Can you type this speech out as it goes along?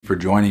For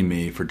joining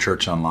me for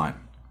Church Online.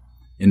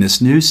 In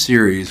this new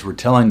series, we're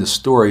telling the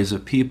stories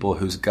of people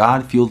whose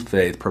God-fueled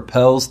faith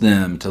propels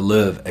them to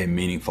live a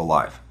meaningful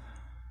life.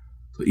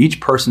 So each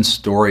person's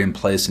story and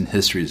place in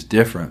history is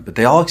different, but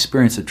they all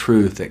experience the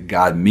truth that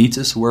God meets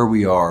us where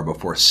we are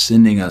before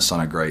sending us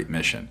on a great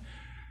mission.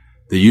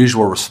 The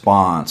usual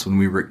response when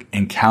we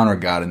encounter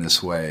God in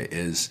this way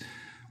is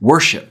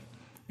worship,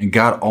 and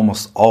God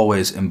almost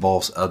always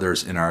involves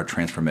others in our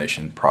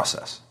transformation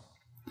process.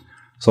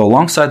 So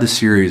alongside the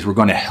series, we're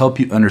going to help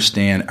you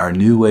understand our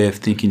new way of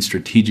thinking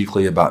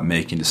strategically about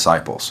making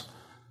disciples.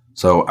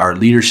 So our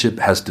leadership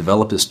has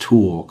developed this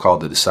tool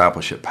called the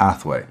discipleship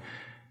pathway.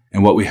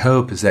 And what we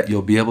hope is that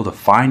you'll be able to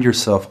find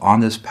yourself on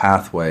this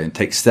pathway and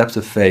take steps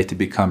of faith to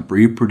become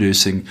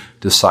reproducing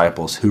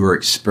disciples who are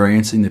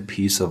experiencing the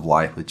peace of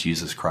life with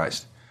Jesus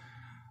Christ.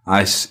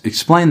 I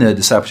explained the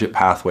discipleship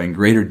pathway in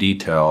greater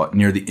detail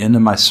near the end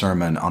of my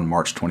sermon on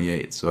March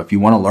 28th. So if you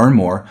want to learn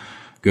more,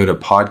 go to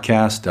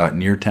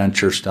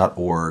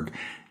podcast.neartownchurch.org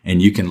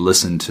and you can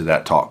listen to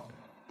that talk.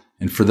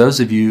 And for those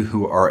of you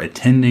who are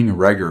attending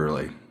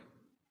regularly,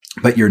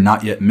 but you're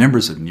not yet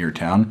members of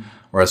Neartown,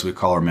 or as we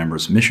call our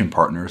members, mission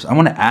partners, I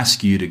want to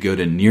ask you to go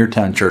to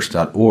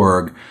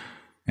neartownchurch.org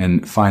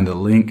and find the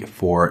link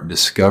for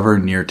Discover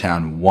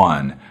Neartown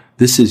 1.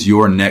 This is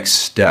your next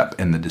step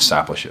in the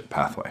discipleship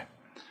pathway.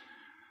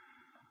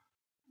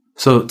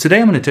 So today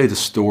I'm going to tell you the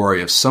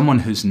story of someone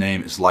whose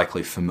name is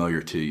likely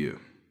familiar to you.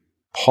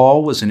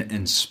 Paul was an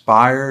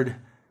inspired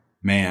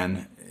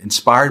man,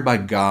 inspired by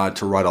God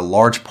to write a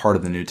large part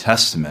of the New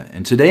Testament.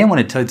 And today I want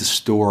to tell you the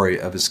story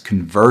of his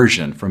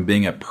conversion from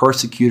being a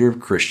persecutor of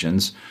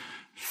Christians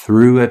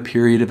through a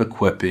period of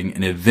equipping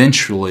and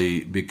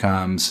eventually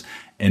becomes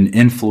an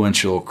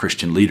influential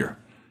Christian leader.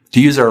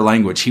 To use our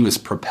language, he was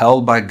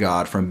propelled by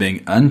God from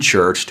being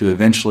unchurched to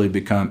eventually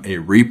become a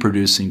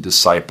reproducing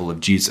disciple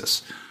of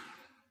Jesus.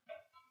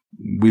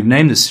 We've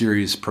named the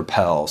series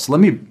Propel. So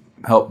let me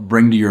help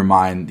bring to your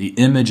mind the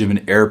image of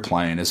an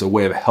airplane as a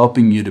way of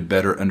helping you to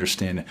better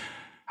understand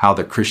how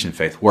the Christian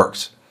faith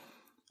works.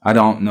 I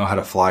don't know how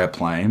to fly a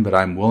plane, but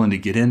I'm willing to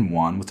get in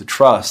one with the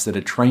trust that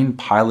a trained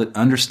pilot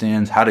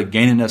understands how to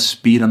gain enough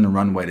speed on the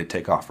runway to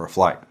take off for a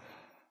flight.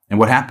 And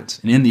what happens?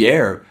 And in the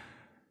air,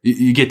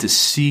 you get to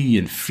see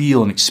and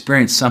feel and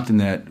experience something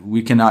that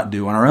we cannot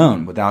do on our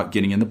own without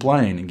getting in the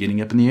plane and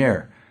getting up in the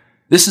air.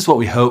 This is what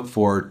we hope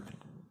for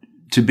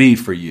to be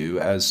for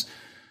you, as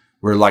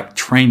we're like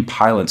trained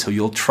pilots who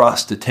you'll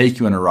trust to take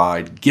you on a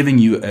ride, giving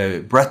you a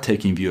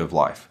breathtaking view of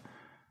life.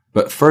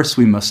 But first,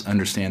 we must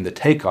understand the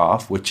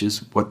takeoff, which is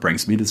what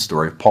brings me to the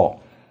story of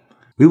Paul.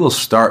 We will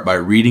start by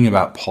reading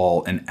about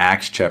Paul in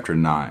Acts chapter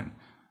 9.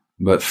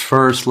 But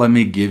first, let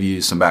me give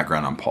you some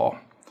background on Paul.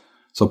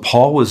 So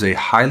Paul was a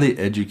highly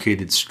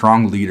educated,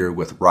 strong leader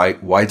with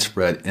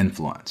widespread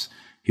influence.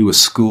 He was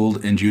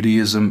schooled in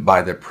Judaism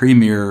by the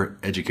premier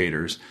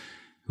educators.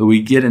 But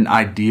we get an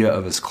idea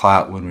of his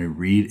clout when we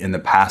read in the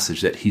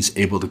passage that he's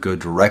able to go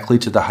directly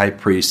to the high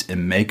priest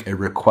and make a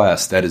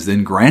request that is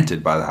then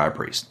granted by the high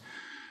priest.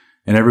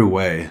 In every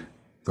way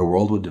the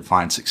world would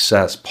define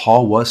success,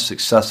 Paul was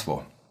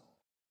successful.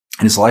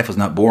 And his life was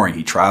not boring.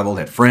 He traveled,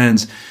 had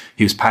friends,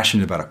 he was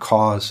passionate about a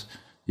cause,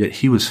 yet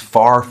he was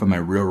far from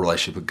a real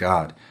relationship with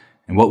God.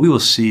 And what we will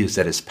see is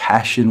that his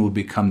passion will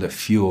become the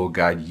fuel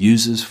God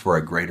uses for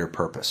a greater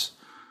purpose.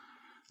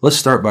 Let's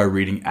start by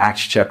reading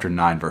Acts chapter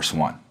 9, verse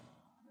 1.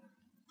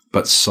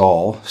 But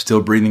Saul,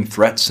 still breathing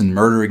threats and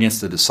murder against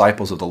the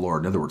disciples of the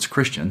Lord, in other words,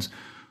 Christians,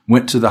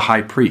 went to the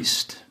high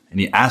priest, and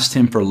he asked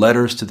him for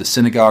letters to the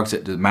synagogues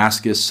at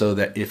Damascus so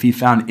that if he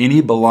found any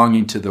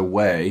belonging to the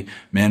way,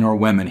 men or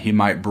women, he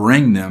might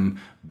bring them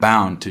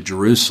bound to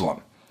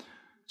Jerusalem.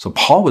 So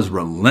Paul was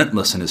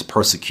relentless in his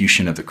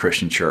persecution of the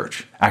Christian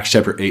church. Acts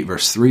chapter 8,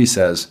 verse 3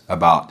 says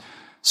about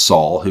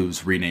Saul,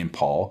 who's renamed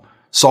Paul,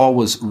 Saul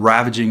was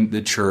ravaging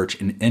the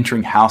church and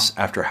entering house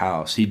after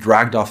house. He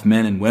dragged off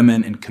men and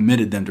women and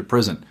committed them to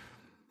prison.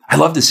 I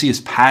love to see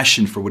his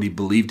passion for what he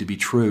believed to be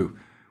true.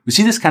 We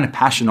see this kind of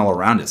passion all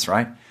around us,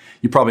 right?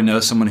 You probably know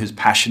someone who's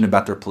passionate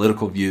about their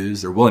political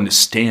views. They're willing to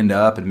stand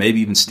up and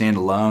maybe even stand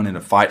alone in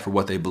a fight for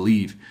what they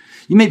believe.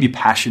 You may be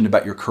passionate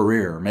about your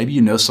career. Or maybe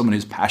you know someone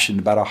who's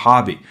passionate about a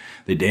hobby.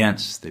 They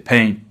dance, they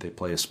paint, they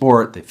play a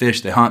sport, they fish,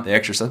 they hunt, they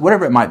exercise,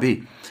 whatever it might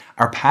be.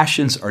 Our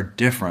passions are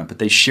different, but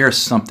they share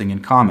something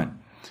in common.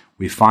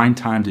 We find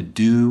time to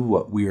do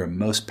what we are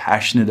most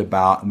passionate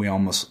about, and we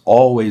almost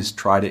always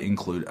try to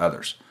include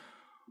others.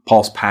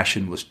 Paul's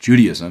passion was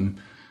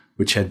Judaism,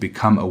 which had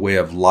become a way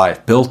of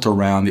life built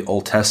around the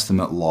Old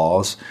Testament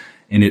laws,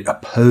 and it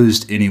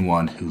opposed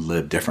anyone who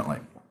lived differently.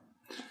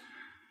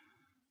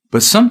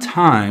 But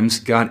sometimes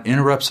God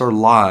interrupts our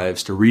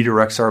lives to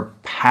redirect our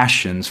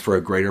passions for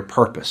a greater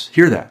purpose.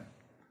 Hear that.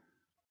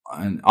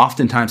 And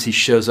oftentimes he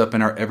shows up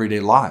in our everyday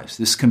lives.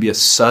 This can be a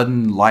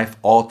sudden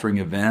life-altering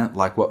event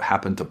like what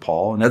happened to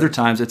Paul. And other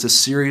times it's a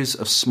series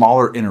of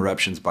smaller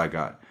interruptions by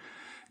God.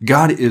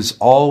 God is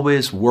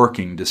always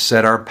working to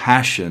set our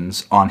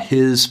passions on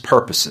his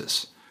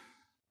purposes.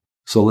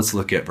 So let's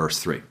look at verse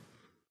 3.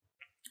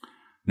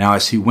 Now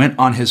as he went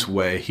on his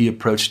way, he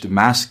approached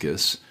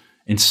Damascus,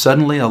 and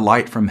suddenly a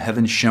light from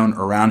heaven shone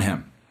around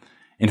him.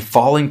 And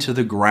falling to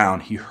the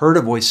ground, he heard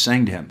a voice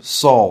saying to him,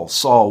 Saul,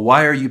 Saul,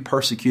 why are you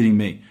persecuting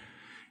me? And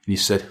he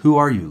said, Who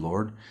are you,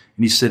 Lord?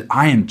 And he said,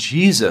 I am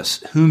Jesus,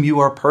 whom you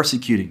are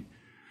persecuting.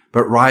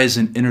 But rise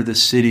and enter the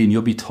city, and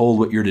you'll be told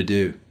what you're to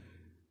do.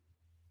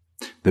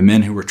 The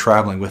men who were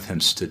traveling with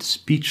him stood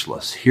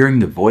speechless, hearing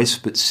the voice,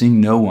 but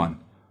seeing no one.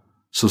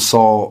 So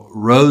Saul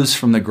rose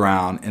from the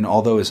ground, and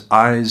although his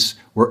eyes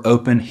were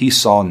open, he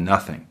saw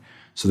nothing.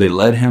 So they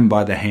led him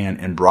by the hand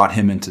and brought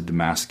him into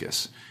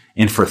Damascus.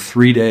 And for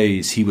 3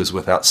 days he was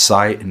without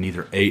sight and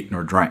neither ate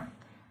nor drank.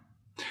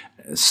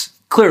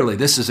 Clearly,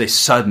 this is a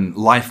sudden,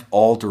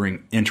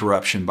 life-altering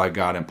interruption by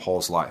God in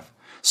Paul's life.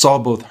 Saul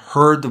both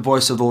heard the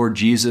voice of the Lord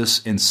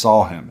Jesus and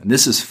saw him. And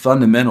this is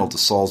fundamental to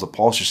Saul's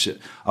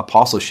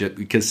apostleship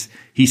because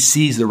he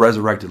sees the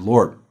resurrected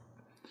Lord.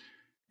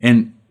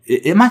 And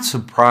it might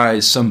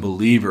surprise some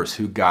believers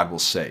who God will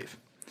save.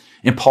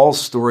 In Paul's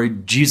story,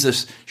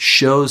 Jesus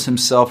shows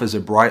himself as a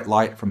bright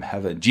light from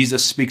heaven.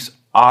 Jesus speaks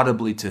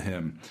audibly to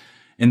him.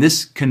 And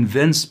this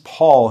convinced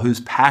Paul, whose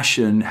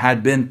passion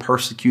had been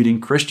persecuting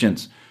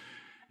Christians.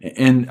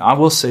 And I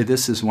will say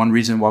this is one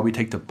reason why we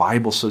take the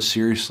Bible so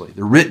seriously.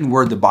 The written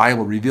word, the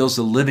Bible, reveals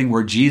the living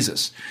word,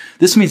 Jesus.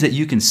 This means that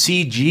you can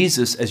see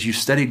Jesus as you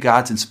study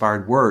God's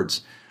inspired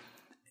words.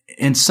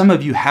 And some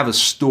of you have a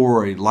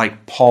story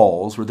like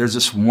Paul's, where there's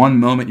this one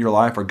moment in your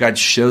life where God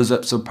shows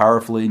up so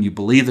powerfully and you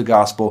believe the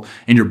gospel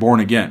and you're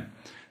born again.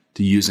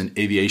 To use an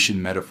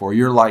aviation metaphor,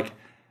 you're like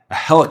a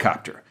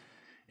helicopter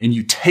and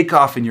you take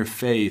off in your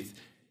faith.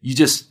 You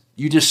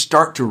just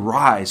start to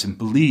rise and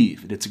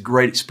believe, and it's a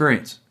great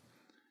experience.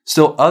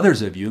 Still,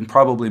 others of you, and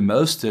probably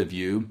most of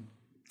you,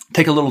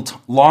 take a little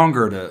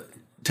longer to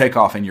take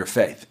off in your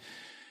faith.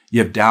 You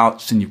have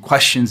doubts and you have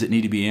questions that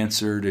need to be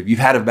answered. If you've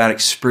had a bad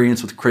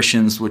experience with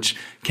Christians, which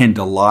can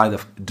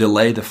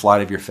delay the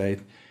flight of your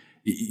faith,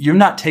 you're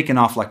not taking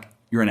off like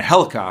you're in a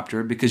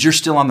helicopter because you're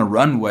still on the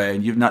runway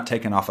and you've not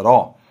taken off at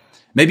all.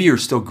 Maybe you're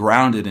still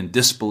grounded in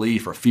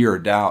disbelief or fear or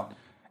doubt.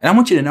 And I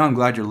want you to know I'm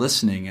glad you're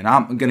listening, and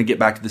I'm going to get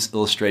back to this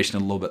illustration a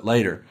little bit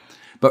later.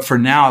 But for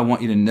now, I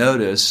want you to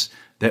notice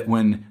that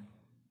when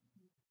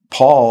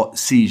Paul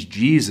sees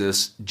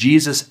Jesus,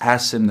 Jesus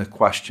asks him the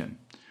question,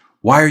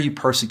 why are you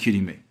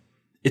persecuting me?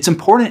 It's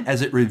important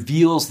as it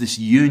reveals this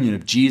union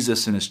of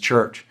Jesus and his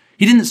church.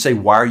 He didn't say,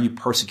 why are you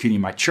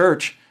persecuting my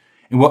church?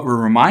 And what we're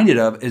reminded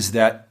of is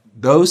that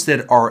those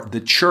that are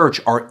the church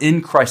are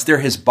in Christ. They're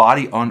his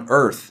body on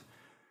earth.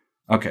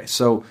 Okay,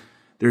 so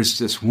there's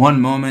this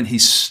one moment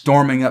he's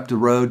storming up the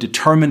road,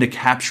 determined to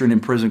capture and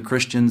imprison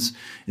Christians.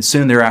 And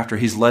soon thereafter,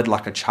 he's led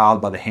like a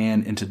child by the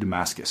hand into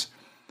Damascus.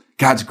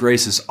 God's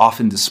grace is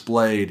often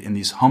displayed in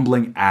these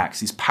humbling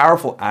acts, these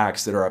powerful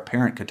acts that are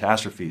apparent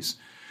catastrophes.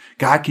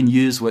 God can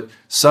use what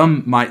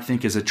some might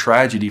think is a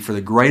tragedy for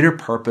the greater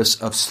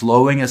purpose of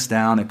slowing us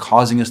down and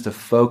causing us to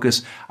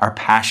focus our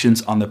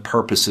passions on the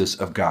purposes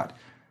of God.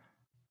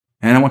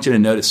 And I want you to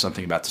notice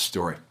something about the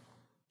story.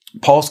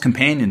 Paul's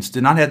companions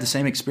did not have the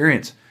same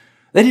experience.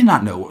 They did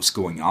not know what was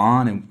going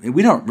on, and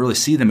we don't really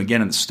see them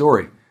again in the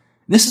story.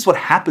 This is what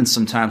happens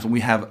sometimes when we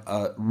have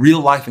a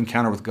real-life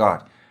encounter with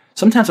God.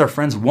 Sometimes our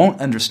friends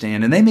won't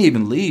understand, and they may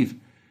even leave.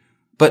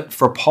 But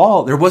for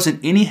Paul, there wasn't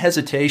any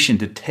hesitation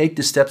to take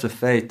the steps of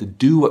faith to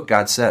do what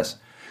God says.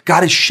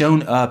 God has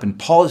shown up, and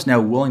Paul is now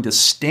willing to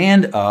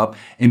stand up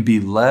and be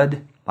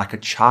led like a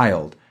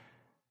child,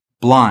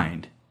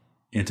 blind,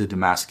 into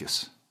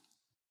Damascus.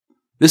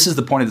 This is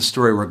the point of the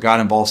story where God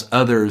involves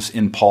others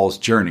in Paul's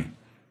journey.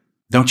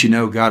 Don't you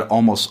know God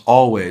almost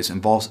always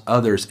involves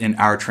others in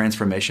our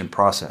transformation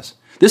process?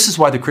 This is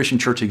why the Christian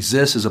church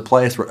exists as a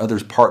place where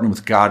others partner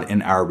with God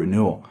in our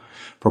renewal.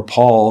 For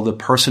Paul, the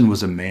person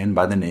was a man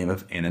by the name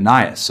of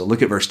Ananias. So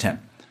look at verse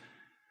 10.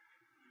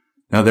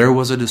 Now there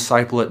was a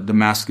disciple at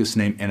Damascus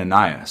named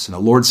Ananias, and the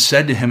Lord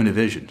said to him in a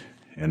vision,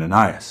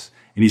 Ananias.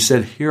 And he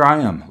said, Here I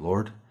am,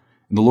 Lord.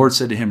 And the Lord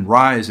said to him,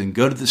 Rise and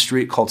go to the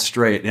street called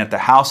Straight, and at the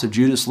house of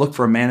Judas look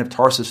for a man of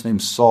Tarsus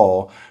named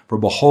Saul, for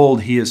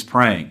behold, he is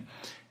praying.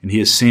 And he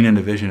has seen in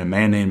a vision a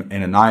man named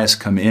Ananias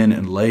come in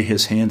and lay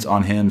his hands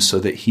on him so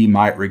that he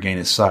might regain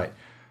his sight.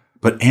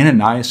 But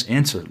Ananias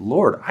answered,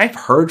 Lord, I've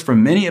heard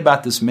from many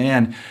about this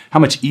man, how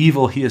much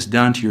evil he has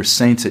done to your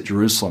saints at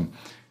Jerusalem.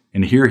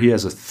 And here he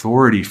has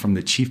authority from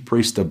the chief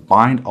priest to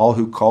bind all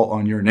who call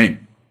on your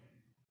name.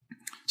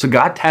 So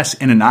God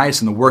tasks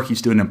Ananias in the work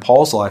he's doing in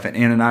Paul's life, and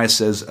Ananias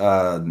says,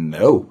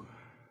 no.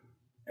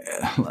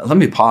 Let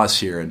me pause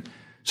here and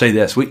say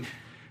this.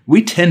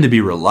 We tend to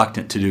be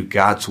reluctant to do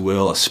God's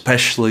will,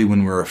 especially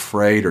when we're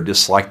afraid or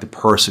dislike the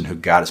person who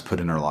God has put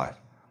in our life.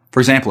 For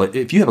example,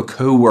 if you have a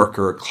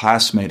coworker or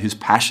classmate whose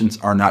passions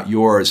are not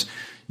yours,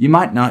 you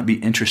might not be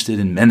interested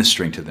in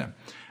ministering to them.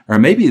 Or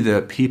maybe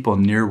the people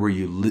near where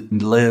you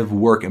live,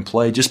 work, and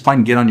play just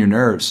plain get on your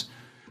nerves.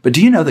 But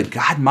do you know that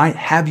God might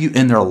have you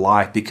in their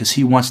life because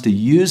he wants to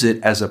use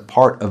it as a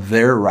part of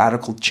their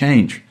radical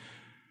change?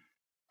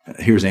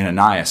 Here's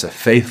Ananias, a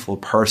faithful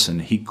person.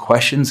 He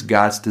questions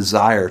God's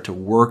desire to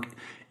work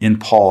in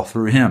Paul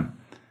through him.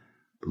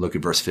 But look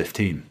at verse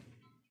 15.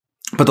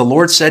 But the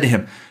Lord said to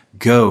him,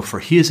 Go, for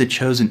he is a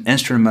chosen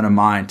instrument of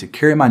mine to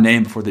carry my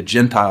name before the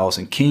Gentiles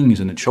and kings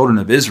and the children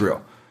of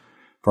Israel.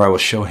 For I will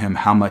show him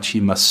how much he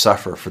must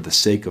suffer for the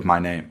sake of my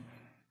name.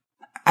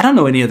 I don't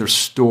know any other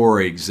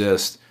story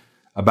exists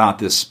about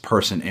this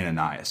person,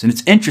 Ananias. And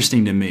it's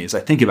interesting to me as I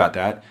think about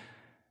that,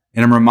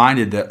 and I'm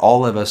reminded that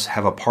all of us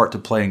have a part to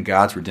play in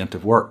God's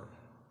redemptive work.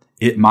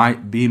 It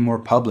might be more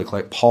public,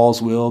 like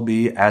Paul's will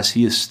be as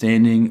he is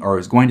standing or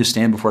is going to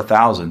stand before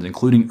thousands,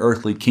 including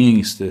earthly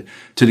kings, to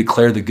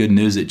declare the good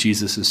news that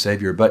Jesus is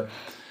Savior. But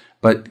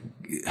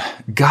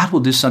God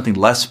will do something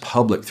less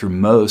public through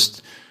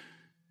most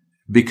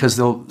because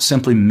they'll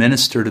simply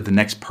minister to the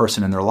next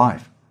person in their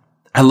life.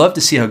 I love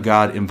to see how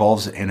God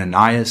involves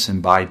Ananias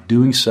and by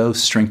doing so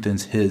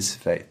strengthens his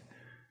faith.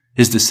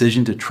 His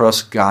decision to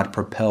trust God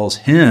propels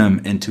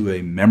him into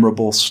a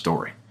memorable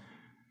story.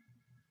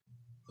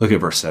 Look at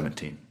verse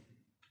 17.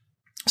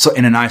 So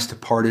Ananias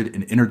departed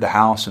and entered the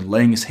house, and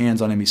laying his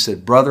hands on him, he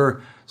said,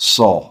 Brother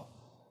Saul,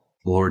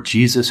 the Lord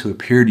Jesus, who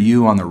appeared to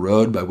you on the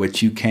road by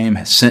which you came,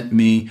 has sent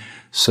me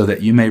so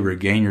that you may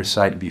regain your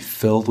sight and be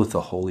filled with the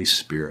Holy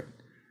Spirit.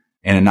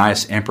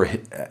 Ananias'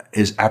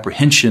 his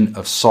apprehension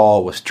of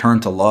Saul was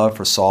turned to love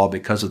for Saul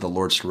because of the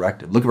Lord's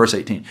directive. Look at verse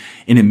 18.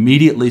 And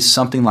immediately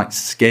something like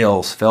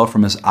scales fell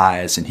from his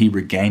eyes, and he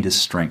regained his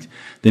strength.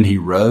 Then he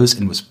rose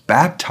and was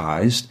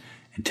baptized,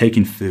 and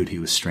taking food, he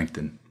was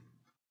strengthened.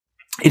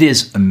 It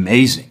is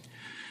amazing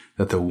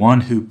that the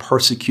one who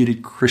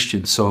persecuted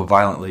Christians so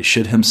violently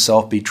should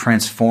himself be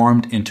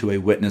transformed into a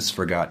witness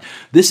for God.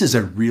 This is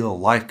a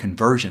real-life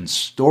conversion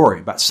story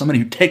about somebody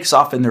who takes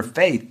off in their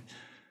faith.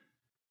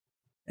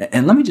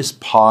 And let me just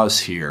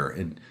pause here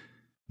and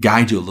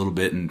guide you a little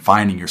bit in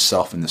finding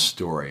yourself in the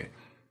story.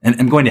 And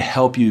I'm going to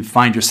help you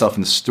find yourself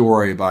in the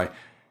story by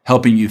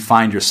helping you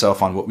find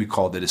yourself on what we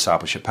call the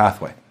discipleship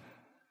pathway.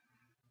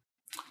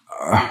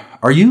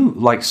 Are you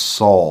like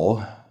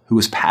Saul, who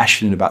was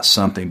passionate about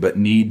something but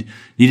needed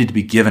to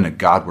be given a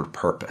Godward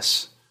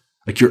purpose?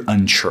 Like you're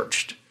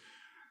unchurched?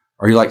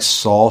 Are you like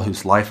Saul,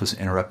 whose life was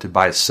interrupted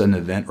by a sudden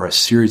event or a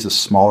series of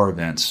smaller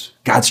events?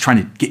 God's trying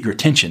to get your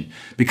attention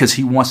because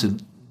he wants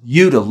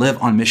you to live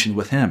on mission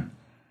with him.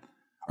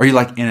 Are you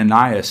like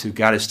Ananias, who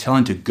God is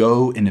telling to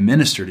go and to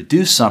minister, to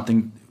do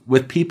something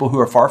with people who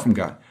are far from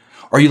God?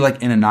 Are you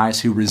like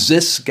Ananias, who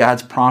resists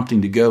God's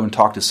prompting to go and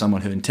talk to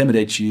someone who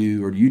intimidates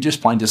you, or do you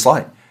just plain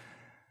dislike?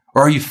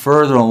 Or are you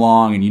further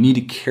along and you need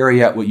to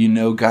carry out what you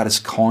know God is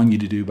calling you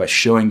to do by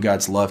showing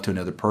God's love to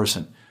another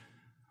person?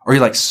 Are you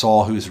like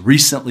Saul, who has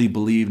recently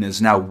believed and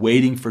is now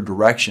waiting for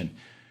direction?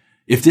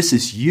 If this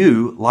is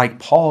you, like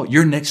Paul,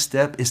 your next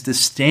step is to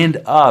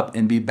stand up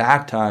and be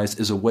baptized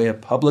as a way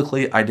of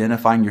publicly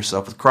identifying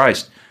yourself with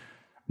Christ.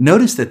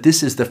 Notice that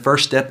this is the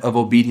first step of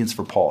obedience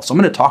for Paul. So I'm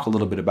going to talk a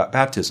little bit about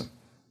baptism.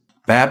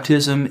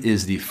 Baptism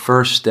is the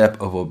first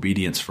step of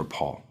obedience for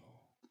Paul.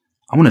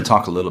 I want to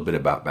talk a little bit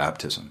about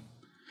baptism.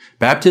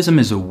 Baptism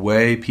is a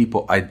way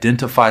people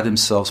identify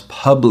themselves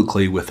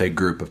publicly with a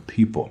group of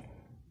people.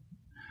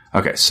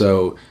 Okay,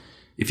 so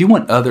if you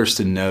want others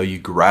to know you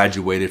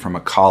graduated from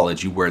a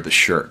college, you wear the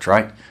shirt,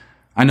 right?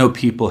 I know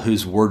people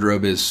whose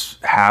wardrobe is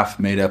half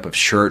made up of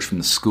shirts from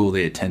the school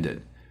they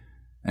attended.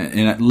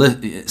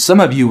 And some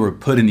of you were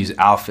put in these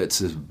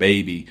outfits as a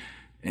baby,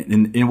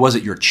 and it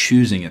wasn't your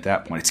choosing at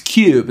that point. It's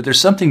cute, but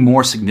there's something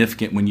more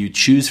significant when you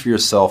choose for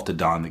yourself to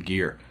don the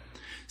gear.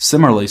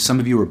 Similarly, some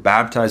of you were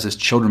baptized as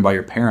children by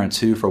your parents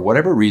who, for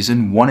whatever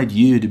reason, wanted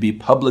you to be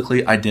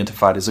publicly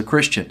identified as a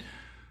Christian.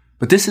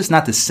 But this is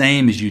not the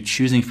same as you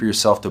choosing for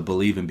yourself to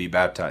believe and be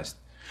baptized.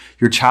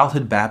 Your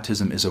childhood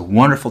baptism is a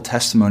wonderful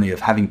testimony of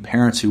having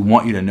parents who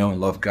want you to know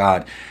and love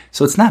God.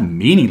 So it's not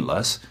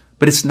meaningless,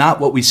 but it's not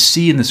what we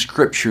see in the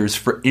scriptures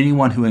for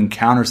anyone who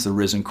encounters the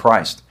risen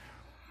Christ.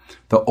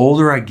 The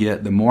older I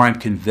get, the more I'm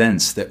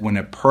convinced that when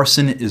a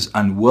person is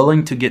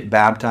unwilling to get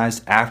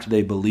baptized after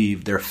they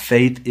believe, their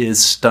faith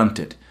is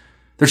stunted.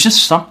 There's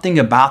just something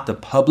about the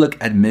public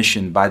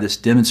admission by this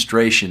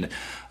demonstration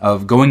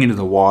of going into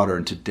the water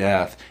into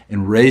death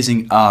and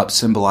raising up,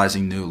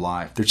 symbolizing new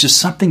life. There's just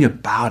something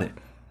about it.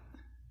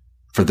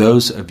 For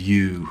those of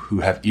you who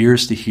have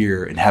ears to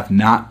hear and have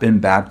not been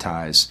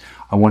baptized,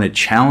 I want to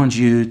challenge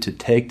you to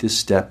take this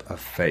step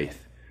of faith.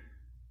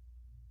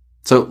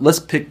 So let's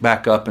pick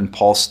back up in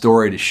Paul's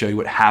story to show you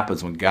what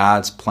happens when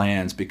God's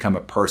plans become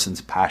a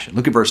person's passion.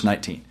 Look at verse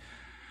 19.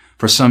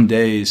 For some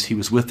days he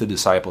was with the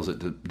disciples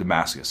at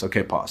Damascus.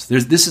 Okay, pause.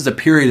 This is a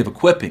period of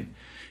equipping.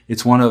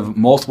 It's one of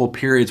multiple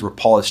periods where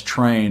Paul is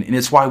trained, and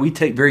it's why we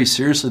take very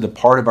seriously the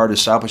part of our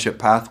discipleship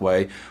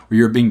pathway where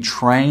you're being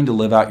trained to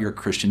live out your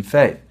Christian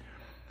faith.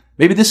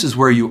 Maybe this is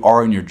where you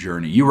are in your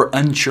journey. You were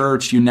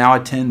unchurched, you now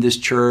attend this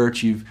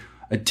church, you've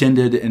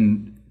attended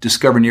and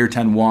discover Near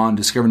Town 1,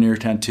 discover Near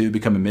Town 2,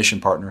 become a mission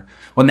partner.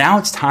 Well, now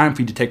it's time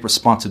for you to take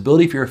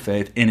responsibility for your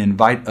faith and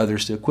invite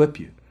others to equip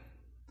you.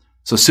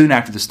 So soon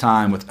after this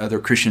time with other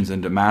Christians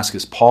in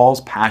Damascus,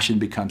 Paul's passion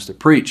becomes to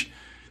preach.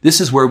 This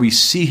is where we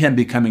see him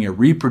becoming a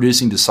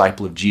reproducing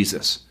disciple of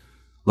Jesus.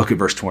 Look at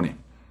verse 20.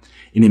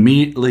 And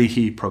immediately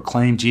he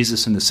proclaimed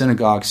Jesus in the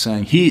synagogue,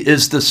 saying, "He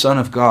is the Son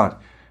of God."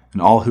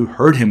 And all who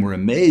heard him were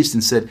amazed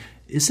and said,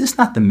 "Is this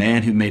not the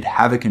man who made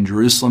havoc in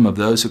Jerusalem of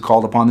those who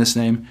called upon this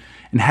name?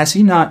 And has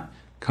he not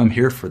come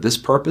here for this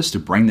purpose, to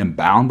bring them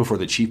bound before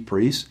the chief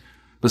priests?"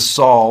 But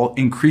Saul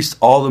increased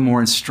all the more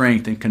in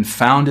strength and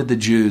confounded the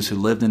Jews who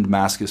lived in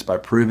Damascus by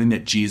proving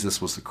that Jesus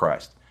was the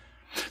Christ.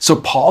 So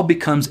Paul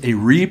becomes a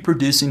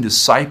reproducing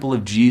disciple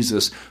of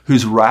Jesus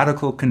whose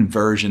radical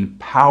conversion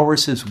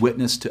powers his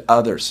witness to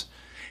others.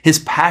 His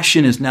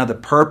passion is now the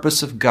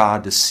purpose of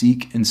God to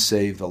seek and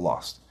save the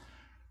lost.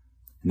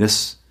 And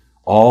this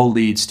all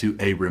leads to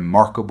a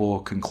remarkable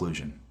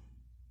conclusion.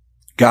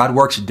 God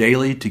works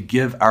daily to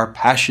give our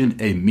passion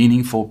a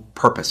meaningful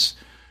purpose.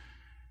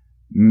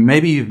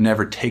 Maybe you've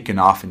never taken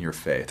off in your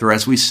faith, or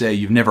as we say,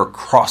 you've never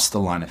crossed the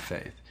line of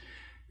faith.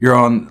 You're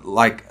on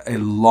like a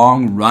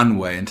long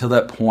runway until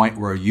that point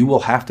where you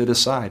will have to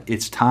decide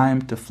it's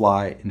time to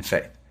fly in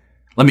faith.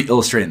 Let me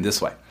illustrate it in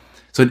this way.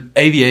 So in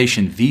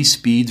aviation, V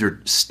speeds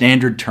are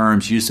standard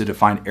terms used to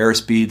define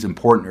airspeeds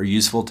important or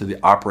useful to the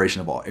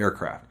operation of all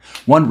aircraft.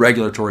 One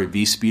regulatory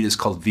V speed is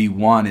called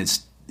V1.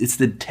 It's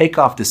the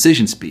takeoff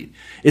decision speed.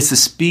 It's the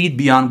speed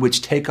beyond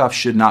which takeoff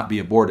should not be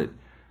aborted.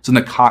 So in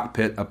the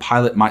cockpit, a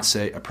pilot might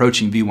say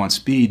approaching V1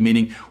 speed,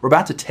 meaning we're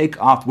about to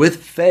take off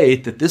with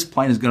faith that this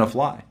plane is going to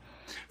fly.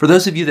 For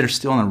those of you that are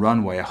still on the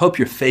runway, I hope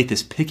your faith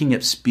is picking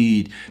up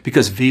speed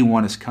because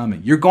V1 is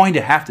coming. You're going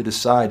to have to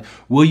decide,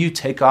 will you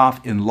take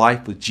off in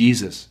life with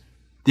Jesus?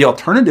 The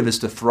alternative is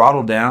to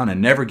throttle down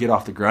and never get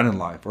off the ground in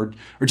life, or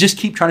just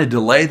keep trying to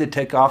delay the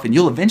takeoff and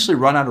you'll eventually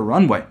run out of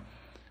runway.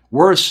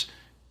 Worse,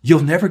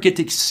 you'll never get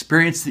to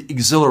experience the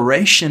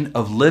exhilaration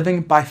of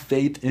living by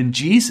faith in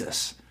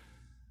Jesus.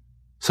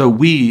 So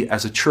we,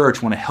 as a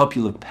church, want to help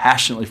you live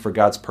passionately for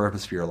God's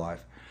purpose for your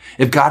life.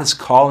 If God is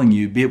calling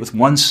you, be it with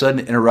one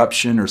sudden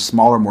interruption or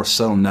smaller, more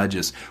subtle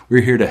nudges,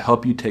 we're here to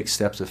help you take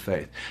steps of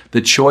faith.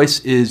 The choice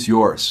is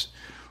yours.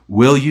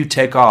 Will you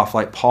take off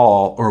like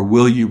Paul, or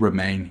will you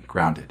remain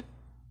grounded?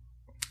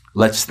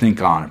 Let's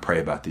think on and pray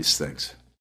about these things.